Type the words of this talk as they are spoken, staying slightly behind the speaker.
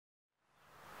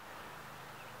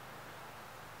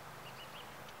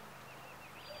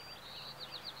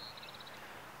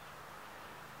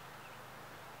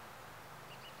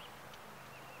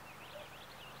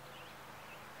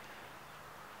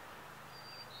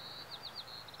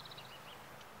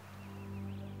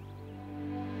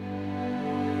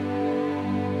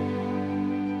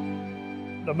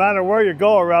No matter where you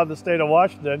go around the state of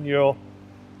Washington, you'll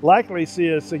likely see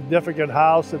a significant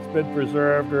house that's been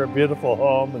preserved or a beautiful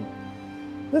home. And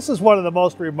this is one of the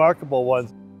most remarkable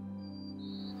ones.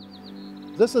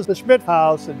 This is the Schmidt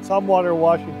House in Tumwater,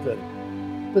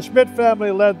 Washington. The Schmidt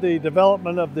family led the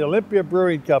development of the Olympia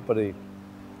Brewing Company.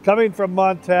 Coming from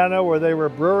Montana, where they were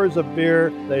brewers of beer,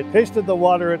 they tasted the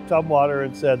water at Tumwater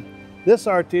and said, "This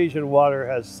artesian water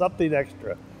has something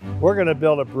extra. We're going to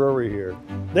build a brewery here."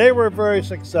 They were very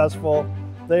successful.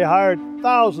 They hired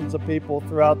thousands of people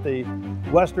throughout the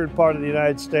western part of the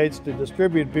United States to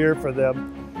distribute beer for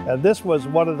them, and this was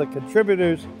one of the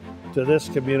contributors to this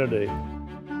community.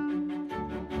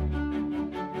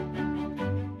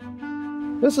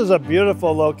 This is a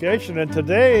beautiful location, and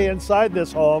today inside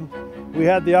this home we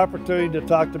had the opportunity to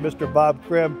talk to Mr. Bob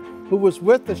Krim, who was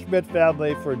with the Schmidt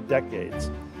family for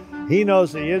decades. He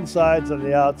knows the insides and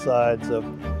the outsides of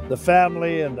the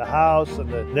family and the house and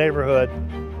the neighborhood,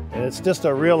 and it's just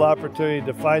a real opportunity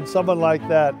to find someone like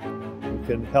that who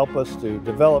can help us to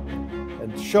develop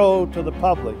and show to the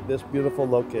public this beautiful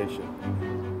location.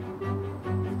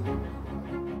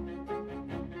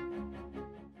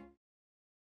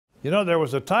 You know, there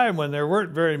was a time when there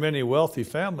weren't very many wealthy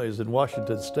families in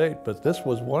Washington State, but this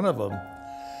was one of them.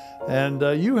 And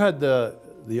you had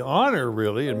the honor,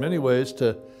 really, in many ways,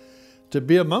 to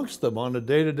be amongst them on a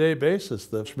day-to-day basis.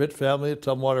 The Schmidt family at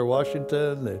Tumwater,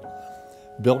 Washington, the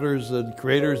builders and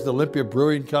creators of the Olympia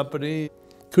Brewing Company.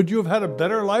 Could you have had a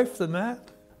better life than that?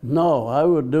 No, I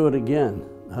would do it again.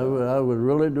 I would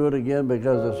really do it again,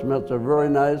 because the Schmidts are very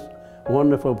nice,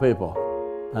 wonderful people.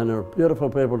 And they're beautiful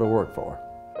people to work for.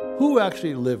 Who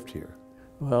actually lived here?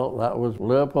 Well, that was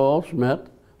Leopold Schmidt,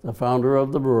 the founder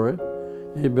of the brewery.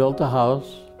 He built the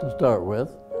house to start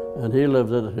with, and he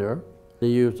lived in it here. He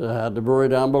used to have the brewery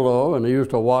down below, and he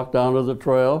used to walk down to the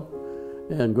trail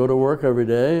and go to work every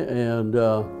day. And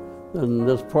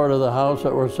this part of the house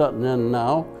that we're sitting in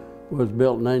now was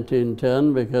built in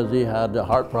 1910 because he had a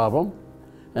heart problem,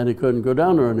 and he couldn't go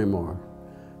down there anymore.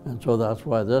 And so that's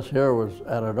why this here was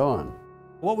added on.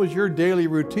 What was your daily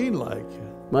routine like?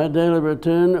 My daily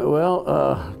routine, well,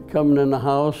 coming in the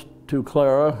house to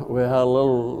Clara, we had there's a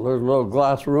little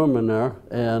glass room in there,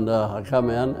 and I come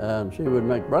in and she would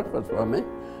make breakfast for me,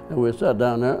 and we sat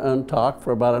down there and talk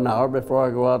for about an hour before I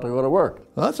go out to go to work.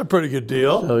 Well, that's a pretty good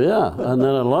deal. So yeah, and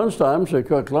then at lunchtime she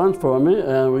cooked lunch for me,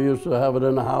 and we used to have it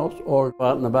in the house or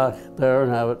out in the back there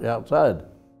and have it outside.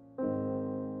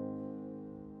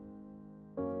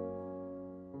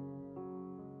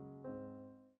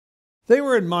 They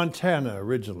were in Montana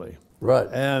originally. Right.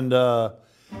 And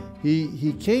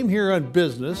he came here on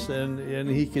business, and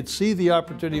he could see the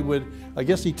opportunity with, I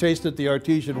guess he tasted the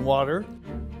artesian water,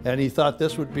 and he thought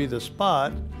this would be the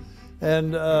spot.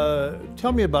 And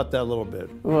tell me about that a little bit.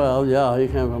 Well, yeah, he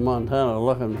came from Montana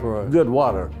looking for good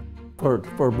water for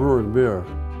brewing beer.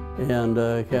 And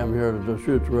he came here to the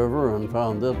Deschutes River and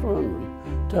found this one,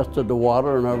 and tested the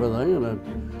water and everything, and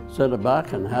then sent it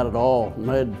back and had it all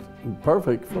made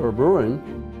perfect for brewing.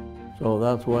 So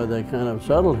that's why they kind of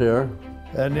settled here.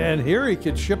 And here he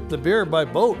could ship the beer by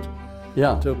boat.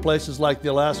 Yeah. To places like the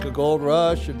Alaska Gold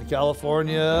Rush and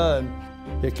California,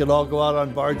 and it could all go out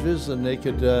on barges, and they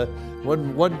could,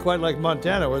 wasn't quite like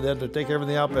Montana where they had to take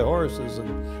everything out by horses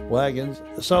and wagons.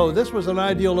 So this was an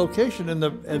ideal location,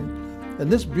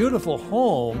 and this beautiful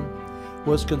home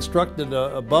was constructed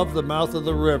above the mouth of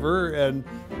the river, and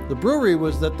the brewery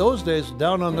was those days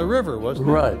down on the river, wasn't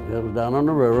it? Right, it was down on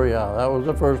the river, yeah, that was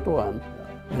the first one.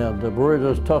 And the brewery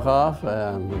just took off,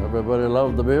 and everybody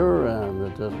loved the beer, and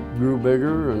it just grew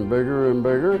bigger and bigger and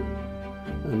bigger.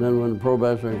 And then when the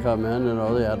Prohibition come in, you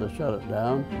know, they had to shut it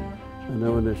down. And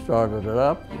then when they started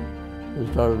up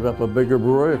a bigger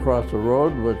brewery across the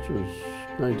road, which was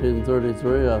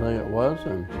 1933, I think it was,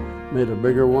 and made a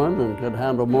bigger one and could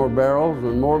handle more barrels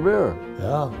and more beer.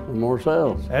 Yeah. And more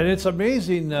sales. And it's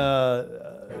amazing,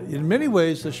 in many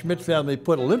ways, the Schmidt family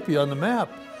put Olympia on the map.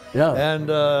 Yeah. And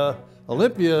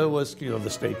Olympia was, you know, the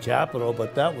state capital,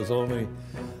 but that was only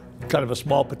kind of a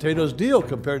small potatoes deal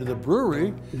compared to the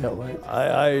brewery. Yeah, right.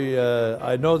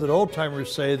 I know that old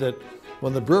timers say that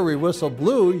when the brewery whistle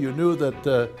blew, you knew that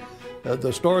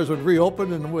the stores would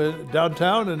reopen and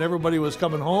downtown, and everybody was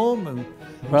coming home, and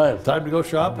right. Time to go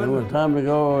shopping. It was time to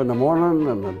go in the morning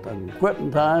and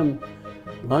quitting time,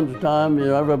 lunchtime. You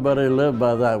know, everybody lived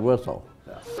by that whistle.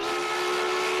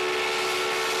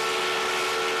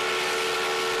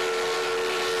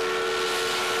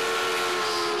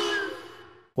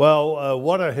 Well,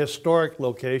 what a historic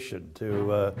location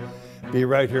to be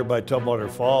right here by Tumwater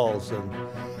Falls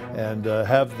and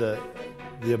have the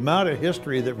The amount of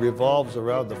history that revolves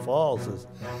around the falls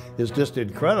is just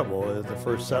incredible. The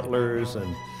first settlers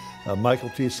and Michael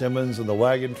T. Simmons and the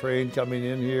wagon train coming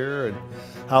in here, and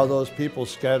how those people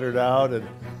scattered out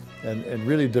and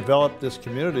really developed this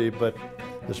community. But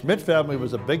the Schmidt family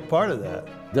was a big part of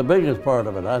that. The biggest part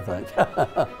of it, I think.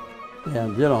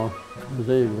 And you know,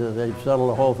 they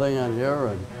settled the whole thing on here,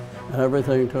 and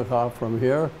everything took off from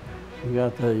here. We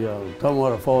got the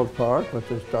Tumwater Falls Park, which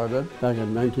they started back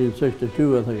in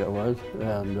 1962, I think it was,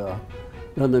 and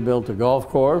then they built the golf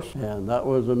course, and that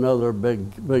was another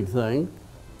big thing.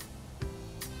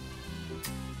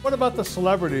 What about the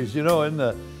celebrities? You know, in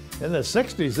the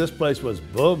 60s, this place was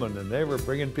booming, and they were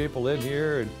bringing people in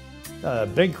here.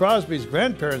 And Bing Crosby's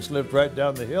grandparents lived right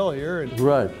down the hill here, and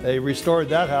right. They restored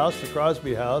that house, the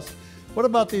Crosby House. What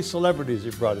about these celebrities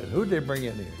you brought in? Who did they bring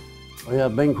in here? We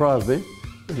had Bing Crosby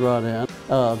brought in,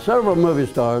 several movie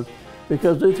stars,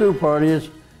 because they threw parties.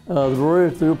 The brewery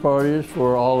threw parties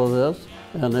for all of this,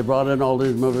 and they brought in all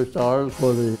these movie stars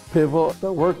for the people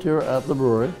that worked here at the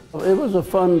brewery. It was a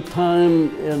fun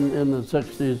time in the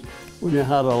 60s when you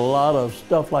had a lot of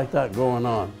stuff like that going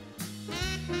on.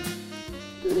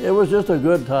 It was just a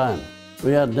good time.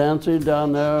 We had dancing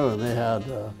down there, and they had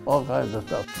all kinds of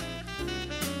stuff.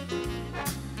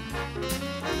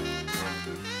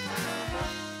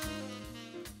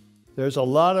 There's a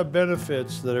lot of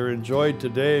benefits that are enjoyed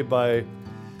today by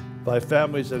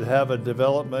families that have a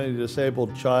developmentally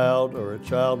disabled child or a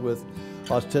child with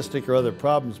autistic or other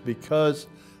problems because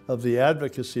of the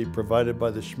advocacy provided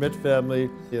by the Schmidt family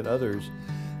and others.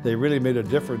 They really made a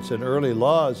difference in early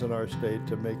laws in our state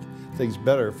to make things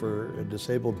better for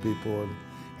disabled people and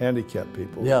handicapped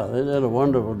people. Yeah, they did a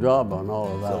wonderful job on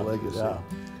all of that. It's a legacy, yeah.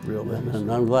 Real legacy.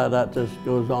 And I'm glad that just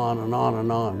goes on and on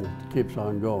and on. It keeps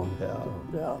on going. Yeah. So,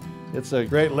 yeah. It's a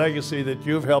great legacy that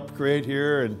you've helped create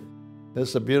here, and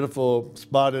it's a beautiful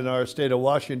spot in our state of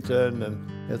Washington,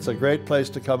 and it's a great place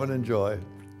to come and enjoy.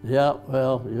 Yeah,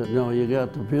 well, you know, you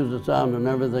got the Puget Sound and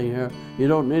everything here. You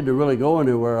don't need to really go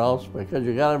anywhere else because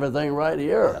you got everything right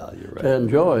here to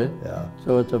enjoy. Yeah.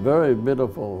 So it's a very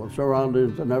beautiful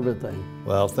surroundings and everything.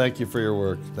 Well, thank you for your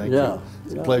work. Thank you.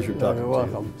 It's a pleasure talking to you. You're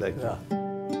welcome. Thank you.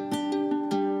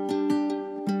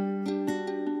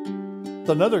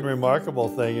 Another remarkable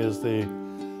thing is the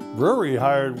brewery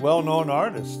hired well-known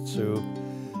artists who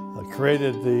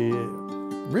created the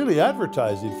really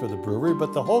advertising for the brewery,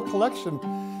 but the whole collection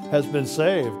has been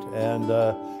saved and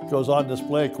goes on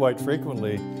display quite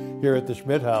frequently here at the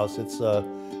Schmidt House.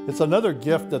 It's another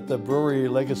gift that the brewery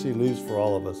legacy leaves for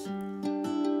all of us.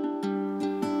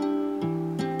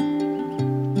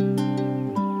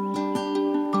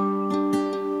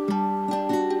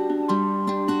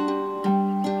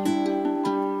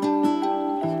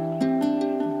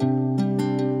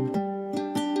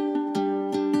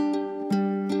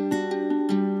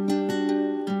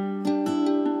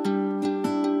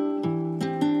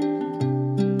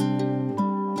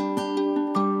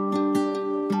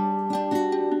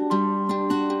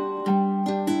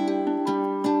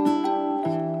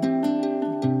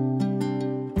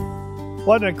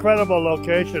 What an incredible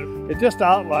location. It just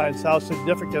outlines how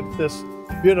significant this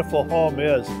beautiful home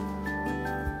is.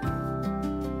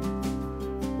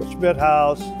 The Schmidt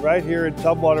House, right here in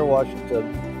Tumwater,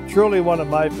 Washington. Truly one of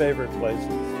my favorite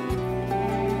places.